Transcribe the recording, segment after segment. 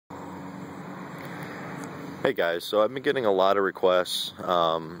Hey guys, so I've been getting a lot of requests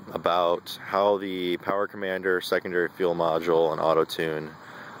about how the Power Commander, secondary fuel module, and auto tune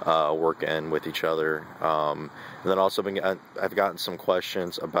work in with each other. And then also I've gotten some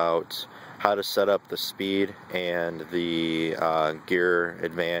questions about how to set up the speed and the gear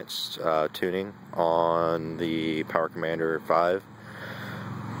advanced tuning on the Power Commander 5.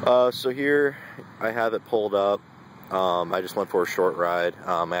 So here I have it pulled up. I just went for a short ride.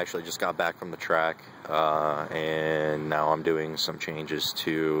 I actually just got back from the track, and now I'm doing some changes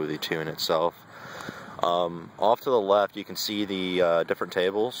to the tune itself. Off to the left you can see the different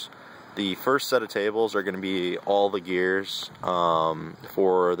tables. The first set of tables are going to be all the gears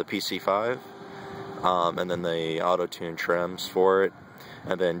for the PC5, and then the auto tune trims for it.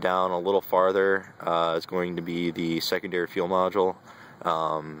 And then down a little farther is going to be the secondary fuel module.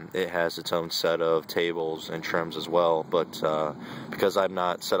 It has its own set of tables and trims as well, but because I'm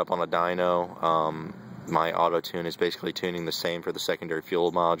not set up on a dyno, my auto tune is basically tuning the same for the secondary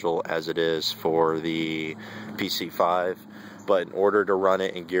fuel module as it is for the PC5. But in order to run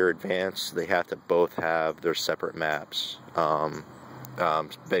it in Gear Advanced, they have to both have their separate maps.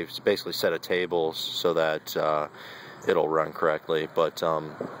 Basically set of tables so that it'll run correctly. But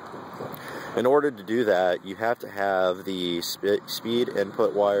in order to do that, you have to have the speed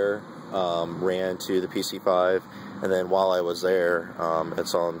input wire ran to the PC5, and then while I was there,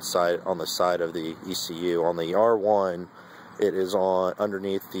 it's on the side of the ECU. On the R1, it is on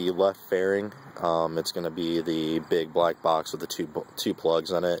underneath the left fairing. It's going to be the big black box with the two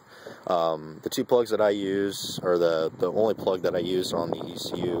plugs in it. The two plugs that I use, or the only plug that I used on the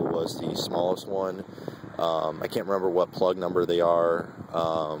ECU was the smallest one. I can't remember what plug number they are,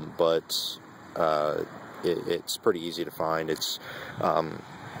 but it's pretty easy to find. It's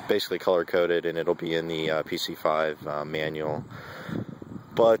basically color coded, and it'll be in the PC5 manual.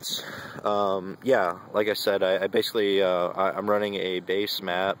 But yeah, like I said, I basically I'm running a base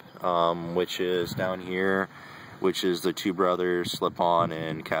map, which is down here, which is the Two Brothers slip-on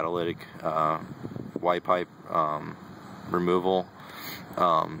and catalytic white pipe removal.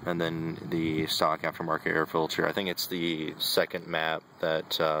 And then the stock aftermarket air filter. I think it's the second map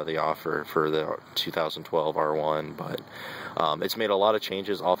that they offer for the 2012 R1, but it's made a lot of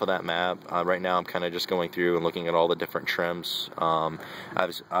changes off of that map. Right now I'm kind of just going through and looking at all the different trims.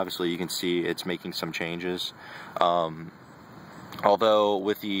 Obviously you can see it's making some changes. Although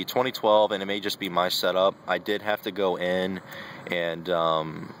with the 2012, and it may just be my setup, I did have to go in and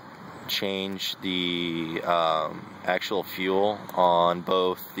change the actual fuel on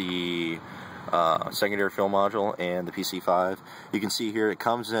both the secondary fuel module and the PC5. You can see here it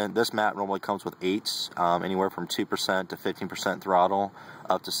comes in, this map normally comes with 8s, anywhere from 2% to 15% throttle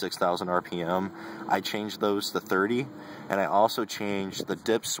up to 6,000 RPM. I changed those to 30, and I also changed the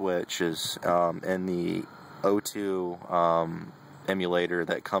dip switches in the O2 emulator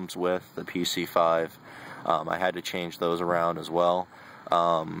that comes with the PC5. I had to change those around as well.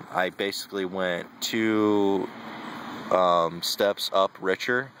 I basically went 2 steps up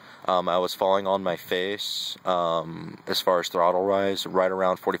richer. I was falling on my face as far as throttle rise, right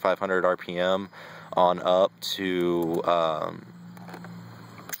around 4,500 RPM on up to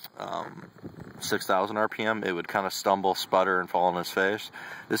 6,000 RPM. It would kind of stumble, sputter, and fall on his face.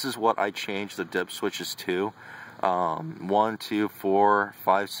 This is what I changed the dip switches to. 1, 2, 4,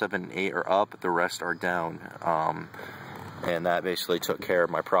 5, 7, 8 are up, the rest are down. And that basically took care of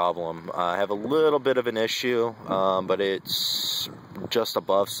my problem. I have a little bit of an issue, but it's just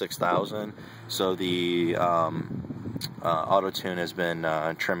above 6,000, so the auto tune has been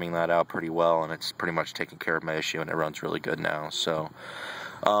trimming that out pretty well, and it's pretty much taking care of my issue, and it runs really good now. So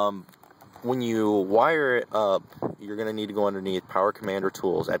when you wire it up, you're going to need to go underneath Power Commander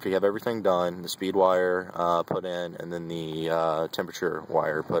tools. After you have everything done, the speed wire put in, and then the temperature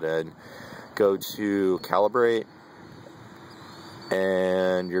wire put in, go to Calibrate,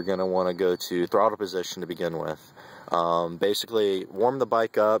 and you're going to want to go to throttle position to begin with. Basically, warm the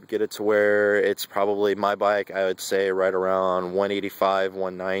bike up, get it to where it's probably, my bike, I would say right around 185,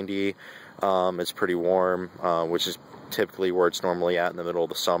 190. It's pretty warm, which is typically where it's normally at in the middle of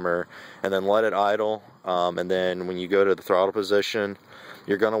the summer. And then let it idle, and then when you go to the throttle position,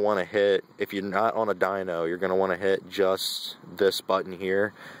 you're going to want to hit, if you're not on a dyno, you're going to want to hit just this button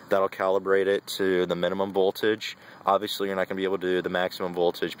here. That'll calibrate it to the minimum voltage. Obviously you're not going to be able to do the maximum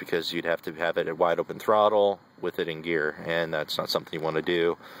voltage because you'd have to have it at wide open throttle with it in gear, and that's not something you want to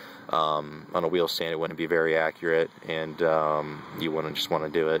do. On a wheel stand it wouldn't be very accurate, and you wouldn't just want to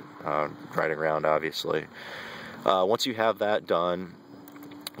do it riding around, obviously. Once you have that done,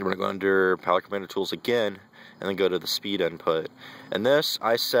 you're going to go under Power Commander tools again, and then go to the speed input. And this,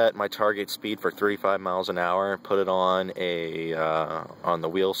 I set my target speed for 35 miles an hour, put it on the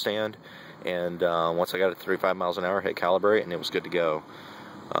wheel stand, and once I got it to 35 miles an hour, hit calibrate, and it was good to go.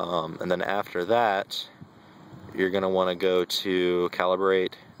 And then after that, you're going to want to go to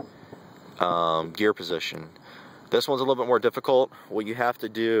calibrate gear position. This one's a little bit more difficult. What you have to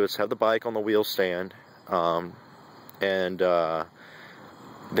do is have the bike on the wheel stand, and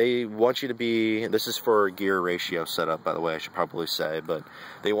they want you to be, this is for gear ratio setup, by the way, I should probably say, but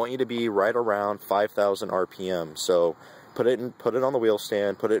they want you to be right around 5,000 RPM. So put it on the wheel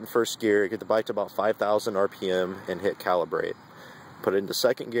stand, put it in first gear, get the bike to about 5,000 RPM, and hit calibrate. Put it into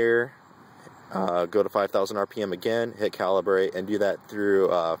second gear, go to 5,000 RPM again, hit calibrate, and do that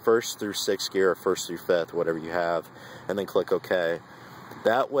through first through sixth gear or first through fifth, whatever you have, and then click OK.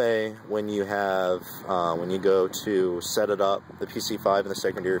 That way, when you have, when you go to set it up, the PC5 and the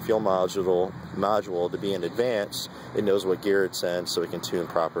secondary fuel module to be in advance, it knows what gear it's in, so it can tune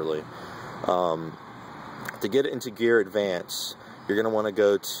properly. To get it into gear advance, you're going to want to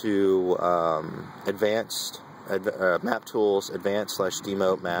go to advanced map tools,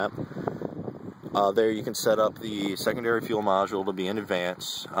 advanced/demote map. There you can set up the secondary fuel module to be in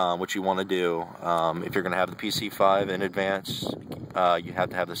advance, which you want to do. If you're going to have the PC5 in advance, you have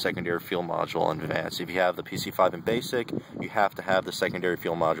to have the secondary fuel module in advance. If you have the PC5 in basic, you have to have the secondary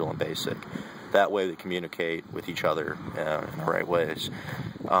fuel module in basic. That way they communicate with each other in the right ways.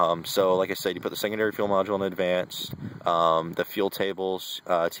 So like I said, you put the secondary fuel module in advance, the fuel tables,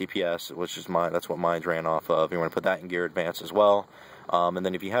 TPS, which is that's what mine's ran off of. You want to put that in gear advance as well. And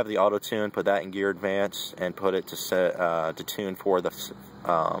then if you have the auto tune, put that in gear advance and put it to set to tune for the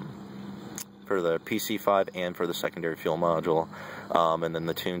PC5 and for the secondary fuel module. And then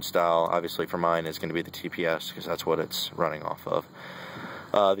the tune style, obviously for mine, is going to be the TPS because that's what it's running off of.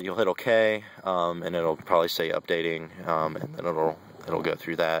 You'll hit OK, and it'll probably say updating, and then it'll go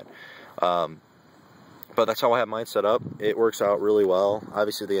through that. But that's how I have mine set up. It works out really well.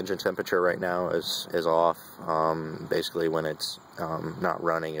 Obviously the engine temperature right now is off. Basically when it's not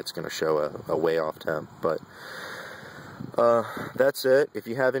running, it's going to show a way off temp. But that's it. If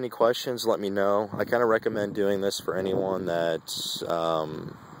you have any questions, let me know. I kind of recommend doing this for anyone that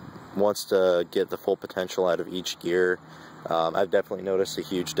wants to get the full potential out of each gear. I've definitely noticed a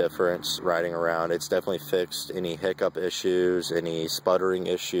huge difference riding around. It's definitely fixed any hiccup issues, any sputtering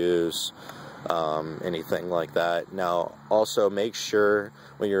issues, anything like that. Now, also make sure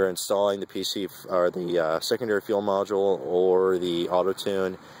when you're installing the PC or the secondary fuel module or the auto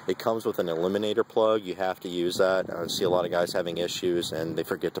tune, it comes with an eliminator plug. You have to use that. I see a lot of guys having issues and they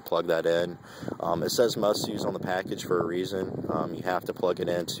forget to plug that in. It says must use on the package for a reason. You have to plug it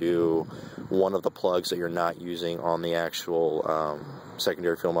into one of the plugs that you're not using on the actual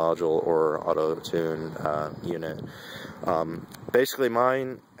secondary fuel module or auto tune unit. Basically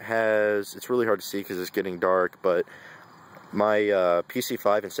mine has, it's really hard to see because it's getting dark, but my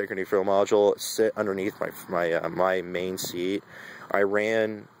PC5 and secondary fuel module sit underneath my main seat. I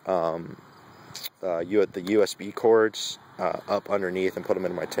ran the USB cords up underneath and put them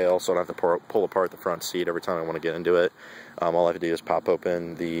in my tail, so I don't have to pull apart the front seat every time I want to get into it. All I have to do is pop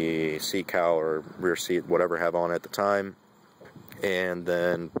open the seat cowl or rear seat, whatever I have on at the time, and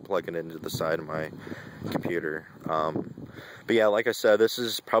then plug it into the side of my computer. But yeah, like I said, this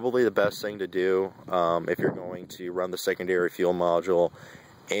is probably the best thing to do if you're going to run the secondary fuel module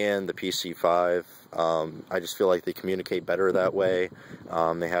and the PC5. I just feel like they communicate better that way.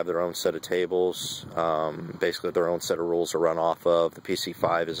 They have their own set of tables, basically their own set of rules to run off of. The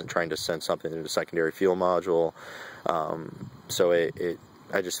PC5 isn't trying to send something to the secondary fuel module, so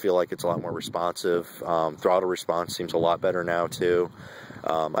I just feel like it's a lot more responsive. Throttle response seems a lot better now too.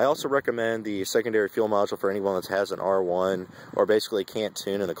 I also recommend the secondary fuel module for anyone that has an R1 or basically can't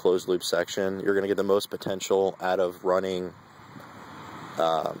tune in the closed loop section. You're going to get the most potential out of running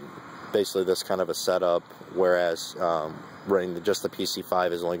basically this kind of a setup, whereas running just the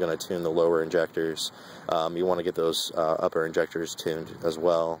PC5 is only going to tune the lower injectors. You want to get those upper injectors tuned as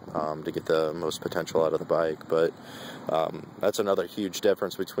well to get the most potential out of the bike. But that's another huge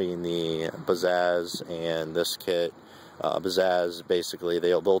difference between the Bazzaz and this kit. Bazzaz, basically,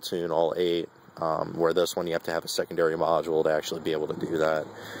 they'll tune all 8, where this one you have to have a secondary module to actually be able to do that.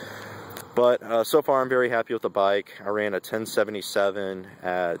 But so far I'm very happy with the bike. I ran a 1077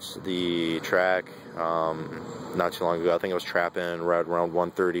 at the track not too long ago. I think I was trapping right around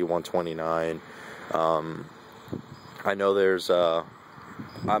 130, 129. I know there's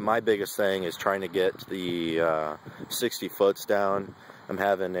my biggest thing is trying to get the 60 foots down. I'm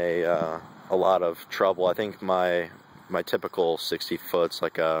having a lot of trouble. I think my typical 60 foot's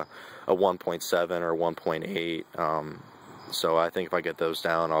like a a 1.7 or 1.8. So I think if I get those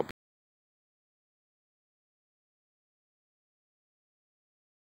down, I'll be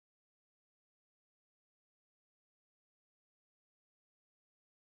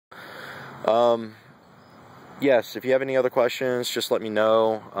yes, if you have any other questions, just let me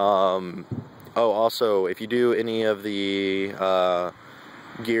know. Oh, also, if you do any of the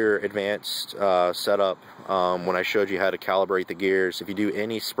gear advanced setup, when I showed you how to calibrate the gears, if you do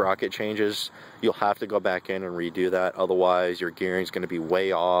any sprocket changes, you'll have to go back in and redo that. Otherwise, your gearing is going to be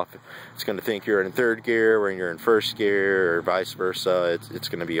way off. It's going to think you're in third gear when you're in first gear, or vice versa. It's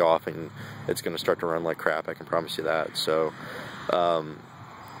going to be off, and it's going to start to run like crap. I can promise you that. So,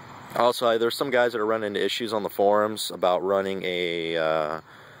 also, there's some guys that are running into issues on the forums about running a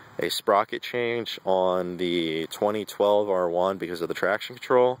sprocket change on the 2012 R1 because of the traction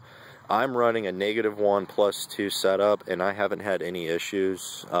control. I'm running a -1+2 setup, and I haven't had any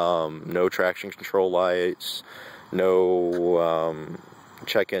issues. No traction control lights, no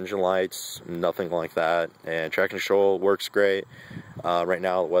check engine lights, nothing like that. And traction control works great. Right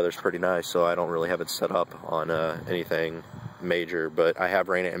now the weather's pretty nice, so I don't really have it set up on anything major, but I have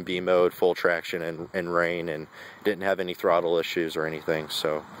ran it in B mode, full traction, and rain, and didn't have any throttle issues or anything.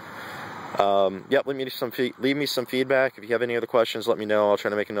 So yep, leave me some feedback. If you have any other questions, let me know. I'll try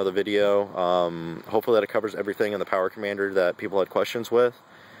to make another video. Hopefully that it covers everything in the Power Commander that people had questions with.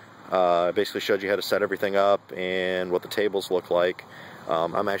 I basically showed you how to set everything up and what the tables look like.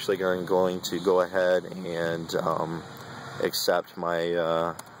 I'm actually going to go ahead and accept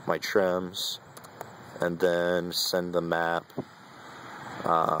my my trims, and then send the map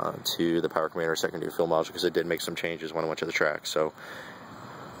to the Power Commander secondary field module, because it did make some changes when I went to the track. So,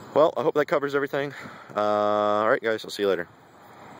 well, I hope that covers everything. Alright guys, I'll see you later.